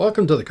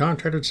Welcome to the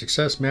Contractor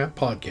Success Map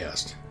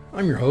podcast.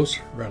 I'm your host,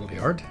 Bradley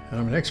Hart, and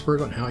I'm an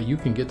expert on how you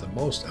can get the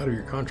most out of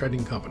your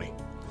contracting company.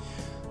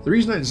 The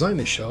reason I designed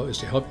this show is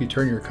to help you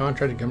turn your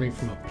contracting company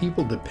from a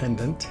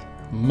people-dependent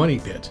money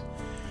pit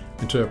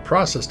into a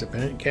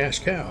process-dependent cash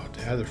cow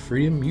to have the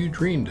freedom you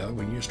dreamed of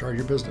when you started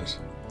your business.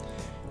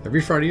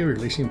 Every Friday, we're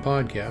releasing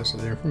podcasts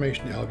with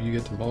information to help you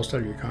get the most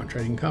out of your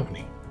contracting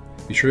company.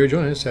 Be sure to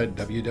join us at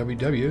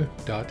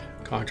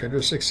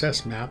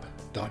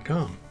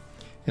www.contractorsuccessmap.com.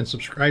 and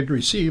subscribe to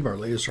receive our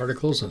latest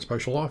articles and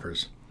special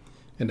offers.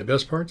 And the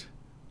best part,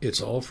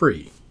 it's all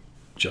free,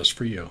 just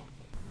for you.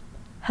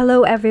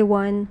 Hello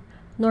everyone,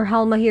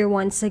 Norhalma here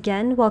once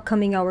again,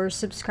 welcoming our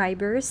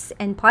subscribers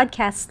and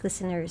podcast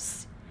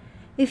listeners.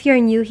 If you're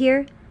new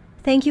here,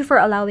 thank you for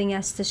allowing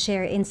us to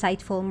share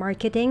insightful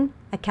marketing,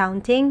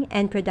 accounting,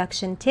 and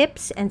production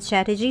tips and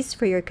strategies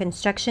for your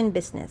construction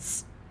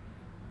business.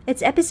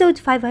 It's episode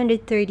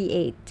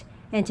 538,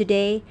 and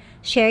today,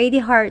 Sherry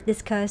DeHart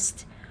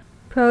discussed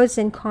pros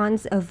and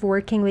cons of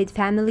working with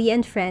family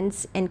and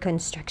friends in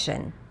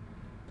construction.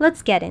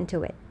 Let's get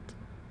into it.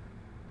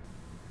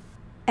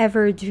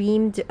 Ever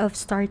dreamed of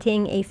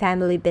starting a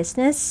family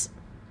business?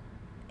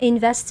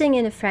 Investing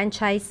in a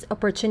franchise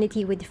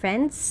opportunity with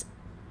friends?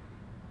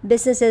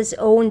 Businesses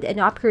owned and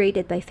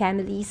operated by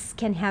families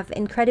can have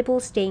incredible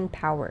staying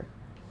power.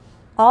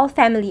 All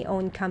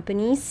family-owned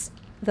companies,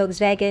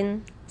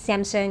 Volkswagen,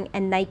 Samsung,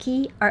 and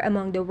Nike, are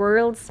among the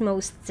world's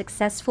most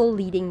successful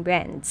leading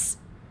brands.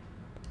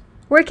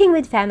 Working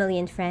with family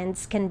and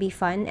friends can be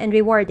fun and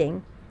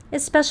rewarding,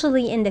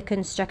 especially in the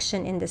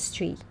construction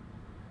industry.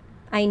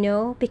 I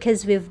know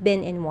because we've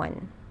been in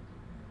one.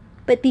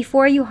 But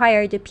before you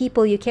hire the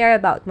people you care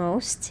about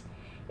most,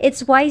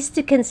 it's wise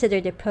to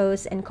consider the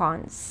pros and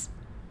cons.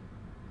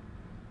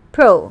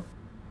 Pro: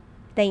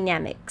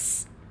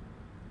 dynamics.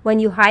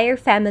 When you hire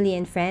family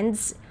and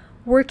friends,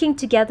 working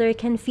together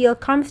can feel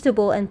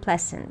comfortable and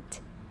pleasant.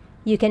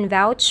 You can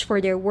vouch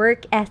for their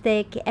work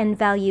ethic and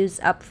values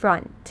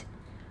upfront.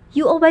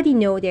 You already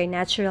know their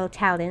natural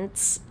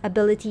talents,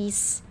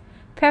 abilities,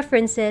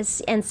 preferences,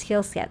 and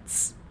skill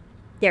sets,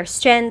 their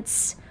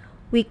strengths,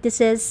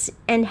 weaknesses,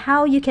 and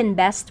how you can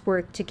best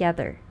work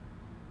together.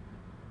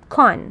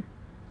 Con: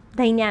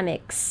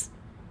 dynamics.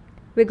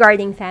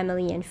 Regarding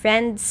family and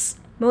friends,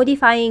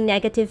 modifying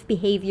negative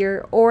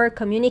behavior or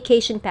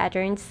communication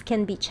patterns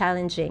can be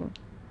challenging.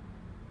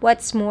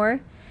 What's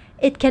more,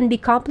 it can be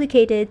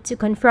complicated to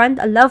confront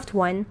a loved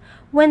one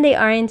when they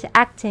aren't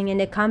acting in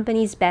the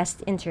company's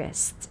best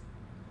interest.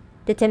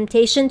 The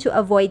temptation to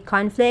avoid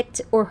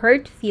conflict or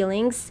hurt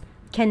feelings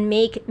can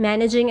make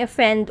managing a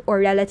friend or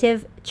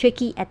relative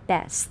tricky at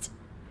best.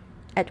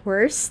 At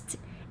worst,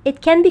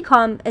 it can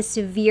become a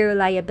severe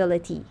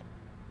liability.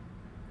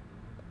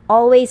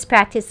 Always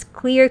practice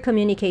clear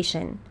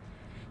communication.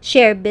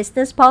 Share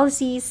business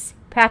policies,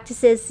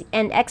 practices,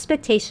 and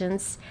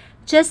expectations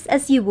just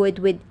as you would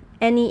with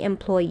any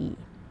employee.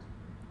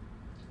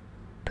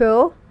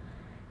 Pro: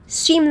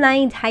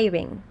 streamlined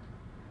hiring.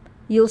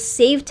 You'll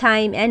save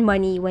time and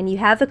money when you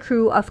have a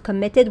crew of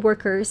committed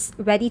workers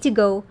ready to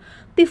go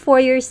before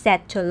you're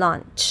set to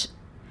launch.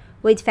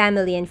 With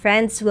family and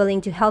friends willing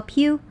to help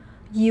you,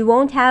 you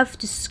won't have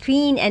to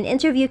screen and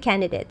interview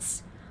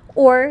candidates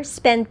or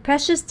spend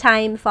precious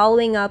time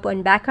following up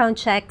on background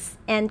checks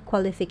and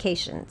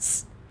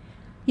qualifications.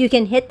 You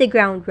can hit the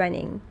ground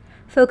running,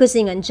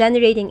 focusing on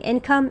generating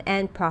income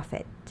and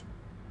profit.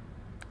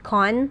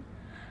 Con: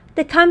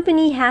 the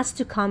company has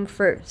to come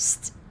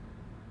first.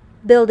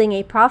 Building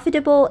a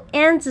profitable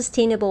and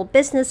sustainable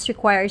business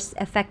requires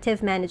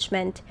effective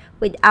management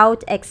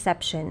without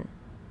exception.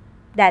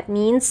 That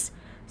means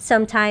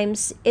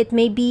sometimes it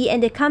may be in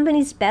the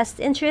company's best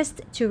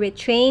interest to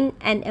retrain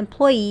an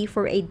employee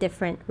for a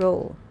different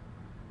role.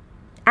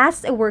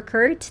 Ask a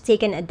worker to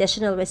take on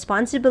additional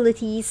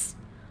responsibilities,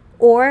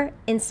 or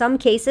in some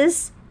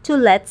cases, to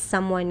let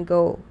someone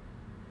go.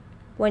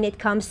 When it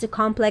comes to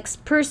complex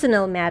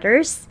personal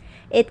matters,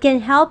 it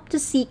can help to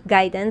seek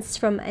guidance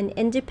from an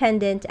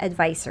independent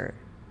advisor.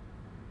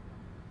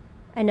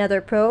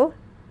 Another pro: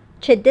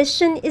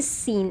 tradition is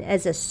seen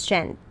as a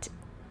strength.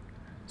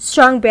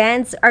 Strong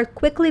brands are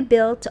quickly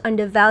built on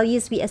the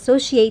values we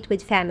associate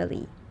with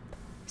family,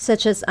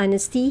 such as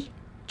honesty,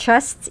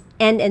 trust,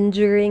 and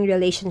enduring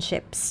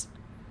relationships.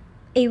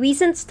 A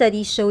recent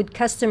study showed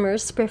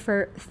customers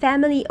prefer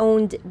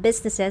family-owned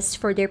businesses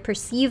for their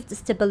perceived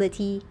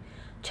stability,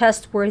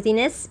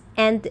 trustworthiness,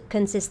 and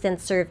consistent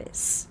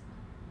service.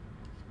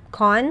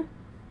 Con: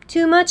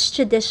 too much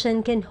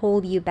tradition can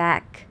hold you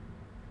back.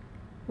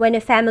 When a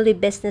family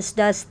business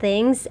does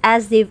things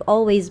as they've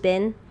always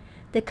been,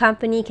 the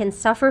company can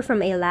suffer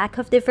from a lack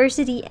of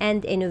diversity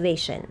and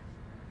innovation.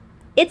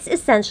 It's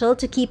essential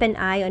to keep an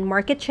eye on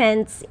market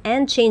trends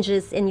and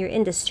changes in your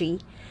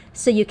industry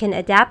so you can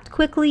adapt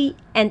quickly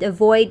and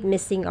avoid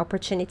missing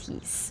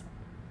opportunities.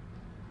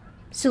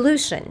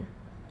 Solution: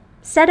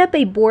 set up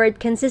a board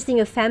consisting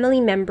of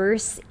family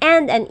members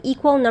and an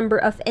equal number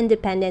of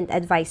independent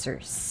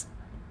advisors.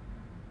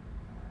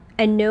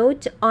 A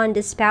note on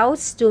the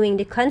spouse doing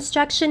the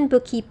construction,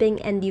 bookkeeping,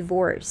 and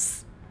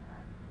divorce.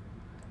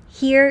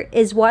 Here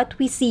is what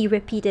we see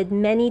repeated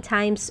many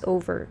times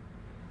over.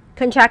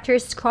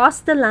 Contractors cross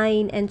the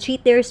line and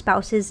treat their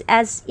spouses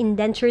as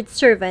indentured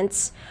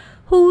servants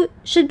who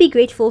should be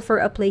grateful for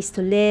a place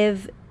to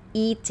live,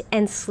 eat,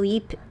 and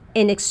sleep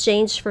in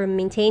exchange for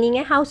maintaining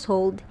a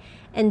household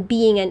and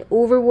being an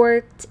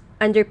overworked,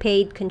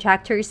 underpaid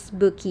contractor's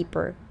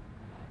bookkeeper.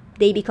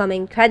 They become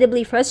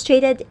incredibly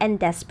frustrated and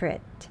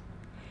desperate.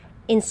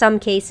 In some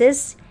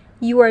cases,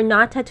 you are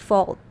not at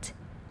fault.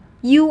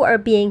 You are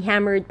being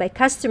hammered by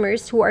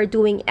customers who are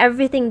doing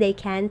everything they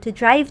can to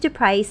drive the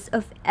price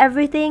of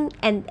everything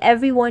and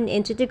everyone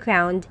into the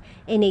ground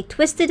in a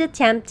twisted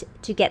attempt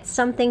to get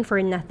something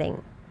for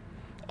nothing.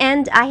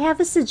 And I have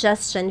a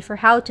suggestion for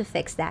how to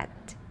fix that.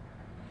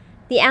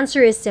 The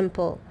answer is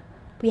simple.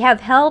 We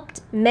have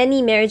helped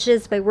many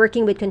marriages by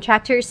working with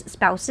contractors'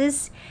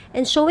 spouses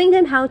and showing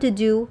them how to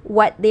do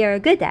what they are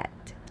good at,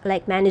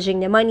 like managing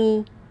the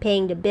money,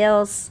 paying the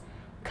bills,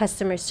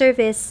 customer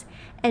service,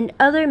 and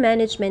other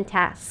management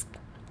tasks,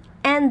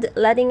 and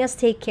letting us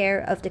take care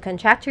of the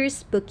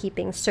contractor's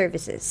bookkeeping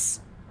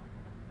services.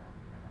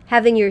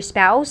 Having your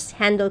spouse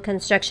handle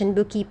construction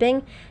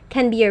bookkeeping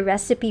can be a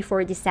recipe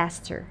for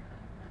disaster.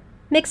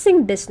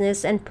 Mixing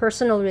business and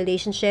personal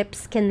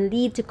relationships can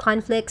lead to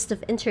conflicts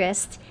of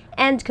interest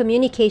and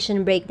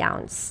communication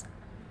breakdowns.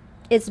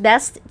 It's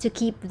best to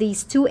keep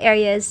these two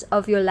areas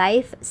of your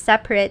life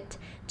separate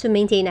to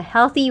maintain a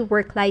healthy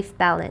work-life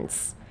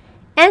balance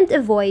and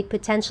avoid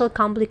potential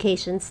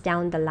complications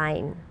down the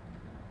line.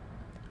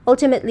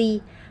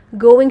 Ultimately,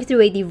 going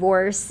through a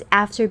divorce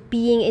after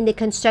being in the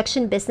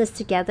construction business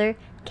together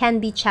can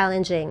be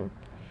challenging.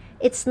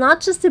 It's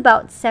not just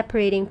about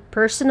separating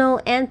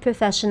personal and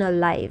professional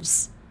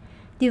lives,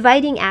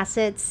 dividing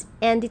assets,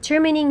 and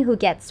determining who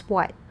gets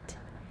what.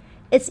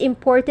 It's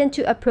important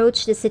to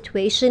approach the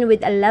situation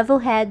with a level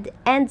head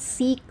and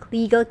seek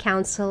legal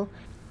counsel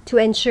to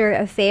ensure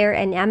a fair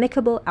and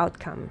amicable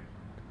outcome.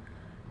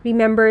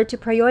 Remember to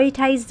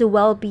prioritize the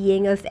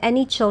well-being of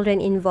any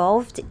children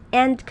involved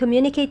and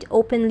communicate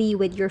openly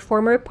with your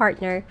former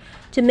partner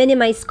to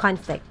minimize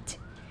conflict.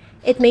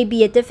 It may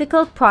be a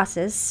difficult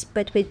process,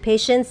 but with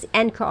patience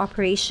and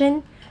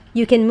cooperation,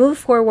 you can move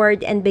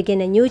forward and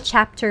begin a new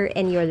chapter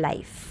in your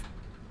life.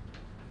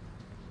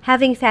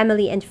 Having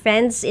family and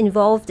friends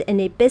involved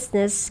in a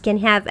business can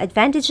have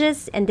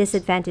advantages and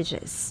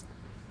disadvantages.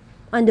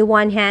 On the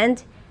one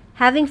hand,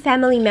 having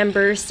family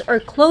members or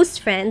close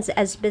friends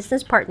as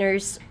business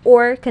partners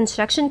or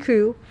construction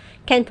crew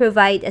can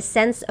provide a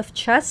sense of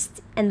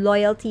trust and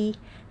loyalty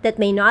that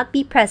may not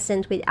be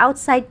present with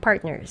outside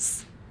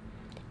partners.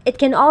 It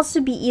can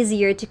also be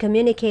easier to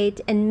communicate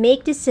and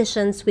make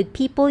decisions with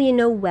people you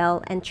know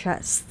well and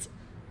trust.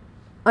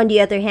 On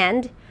the other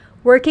hand,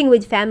 working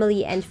with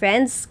family and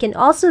friends can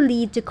also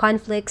lead to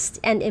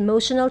conflicts and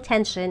emotional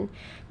tension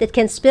that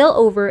can spill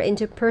over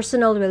into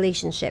personal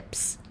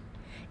relationships.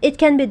 It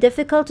can be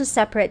difficult to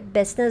separate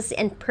business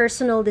and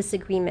personal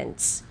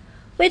disagreements,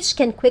 which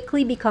can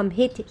quickly become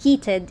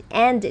heated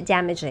and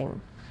damaging.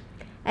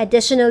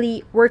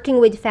 Additionally, working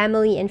with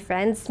family and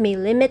friends may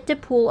limit the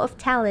pool of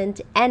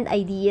talent and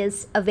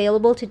ideas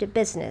available to the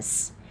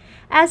business,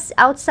 as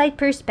outside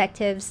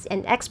perspectives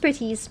and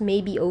expertise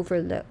may be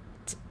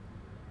overlooked.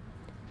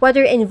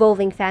 Whether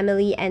involving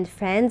family and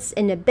friends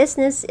in a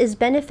business is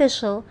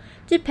beneficial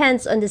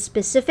depends on the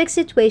specific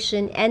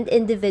situation and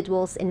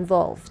individuals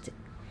involved.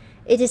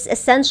 It is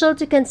essential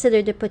to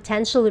consider the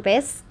potential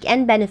risks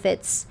and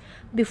benefits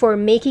before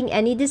making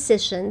any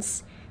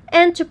decisions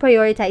and to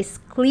prioritize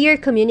clear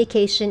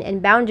communication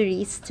and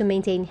boundaries to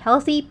maintain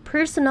healthy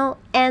personal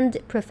and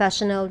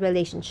professional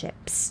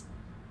relationships.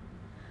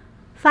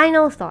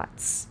 Final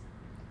thoughts.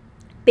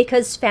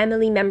 Because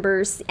family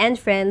members and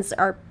friends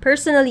are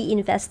personally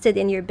invested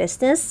in your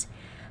business,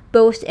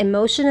 both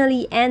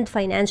emotionally and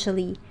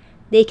financially,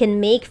 they can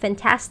make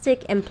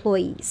fantastic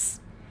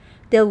employees.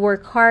 They'll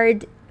work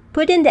hard,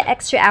 put in the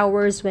extra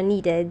hours when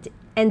needed,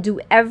 and do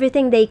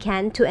everything they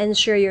can to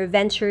ensure your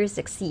venture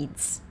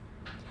succeeds.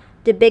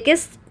 The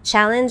biggest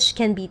challenge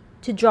can be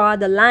to draw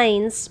the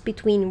lines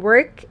between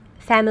work,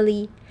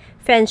 family,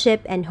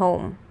 friendship, and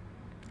home.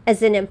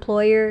 As an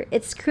employer,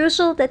 it's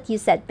crucial that you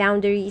set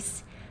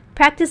boundaries,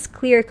 practice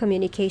clear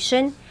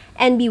communication,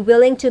 and be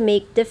willing to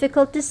make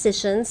difficult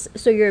decisions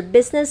so your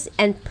business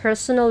and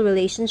personal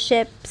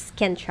relationships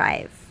can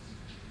thrive.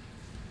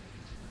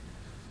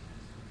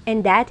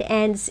 And that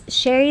ends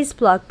Sherry's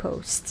blog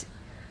post.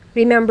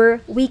 Remember,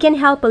 we can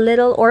help a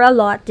little or a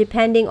lot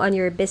depending on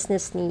your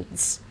business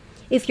needs.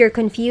 If you're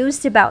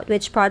confused about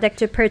which product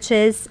to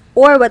purchase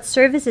or what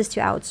services to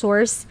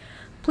outsource,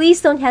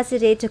 please don't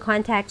hesitate to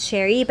contact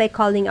Sherry by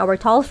calling our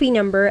toll-free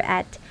number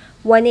at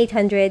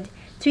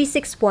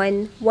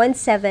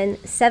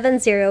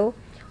 1-800-361-1770,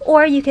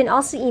 or you can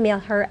also email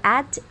her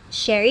at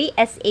Sherry,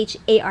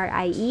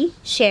 S-H-A-R-I-E,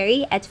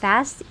 Sherry at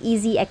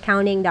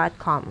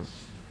fasteasyaccounting.com.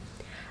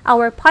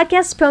 Our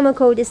podcast promo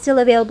code is still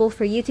available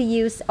for you to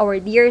use, our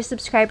dear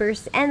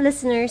subscribers and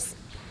listeners.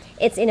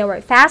 It's in our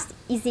Fast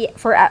Easy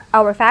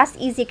our Fast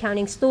Easy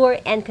Accounting store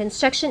and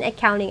Construction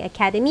Accounting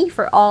Academy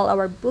for all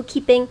our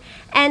bookkeeping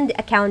and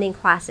accounting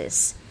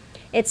classes.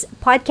 It's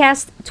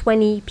Podcast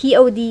 20,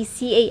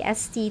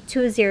 PODCAST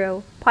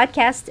 20,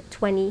 Podcast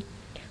 20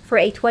 for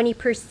a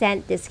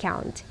 20%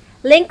 discount.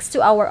 Links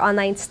to our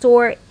online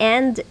store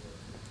and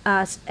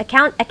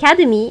account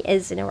academy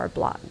is in our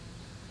blog.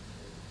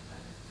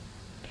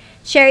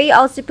 Sherry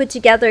also put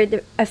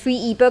together a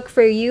free ebook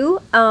for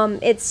you.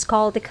 It's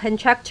called the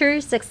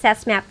Contractors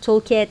Success Map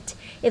Toolkit.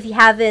 If you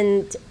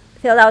haven't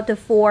filled out the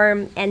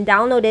form and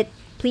download it,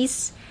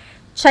 please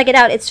check it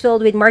out. It's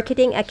filled with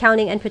marketing,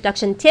 accounting, and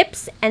production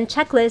tips and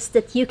checklists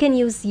that you can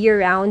use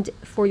year-round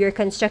for your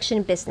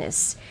construction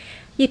business.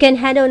 You can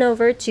head on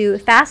over to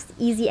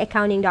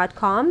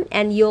fasteasyaccounting.com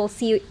and you'll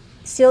see,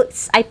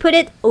 I put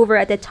it over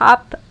at the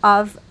top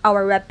of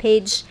our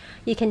webpage.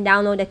 You can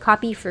download a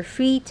copy for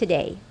free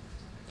today.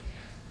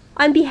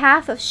 On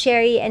behalf of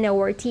Sherry and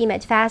our team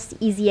at Fast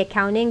Easy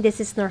Accounting,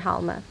 this is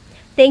Norhalma.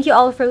 Thank you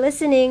all for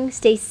listening.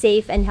 Stay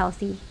safe and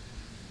healthy.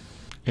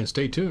 And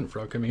stay tuned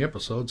for upcoming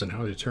episodes on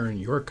how to turn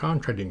your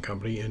contracting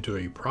company into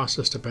a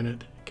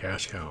process-dependent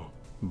cash cow.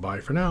 Bye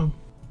for now.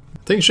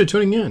 Thanks for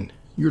tuning in.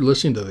 You're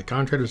listening to the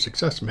Contractor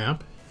Success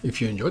Map.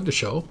 If you enjoyed the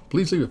show,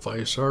 please leave a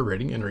 5-star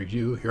rating and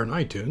review here on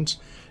iTunes.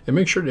 And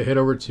make sure to head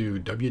over to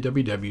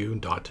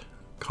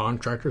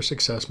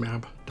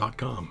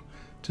www.contractorsuccessmap.com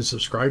to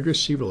subscribe to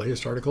receive the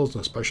latest articles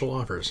and special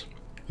offers.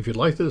 If you'd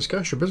like to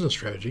discuss your business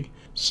strategy,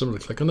 simply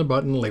click on the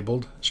button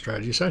labeled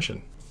Strategy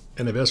Session.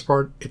 And the best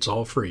part, it's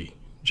all free,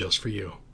 just for you.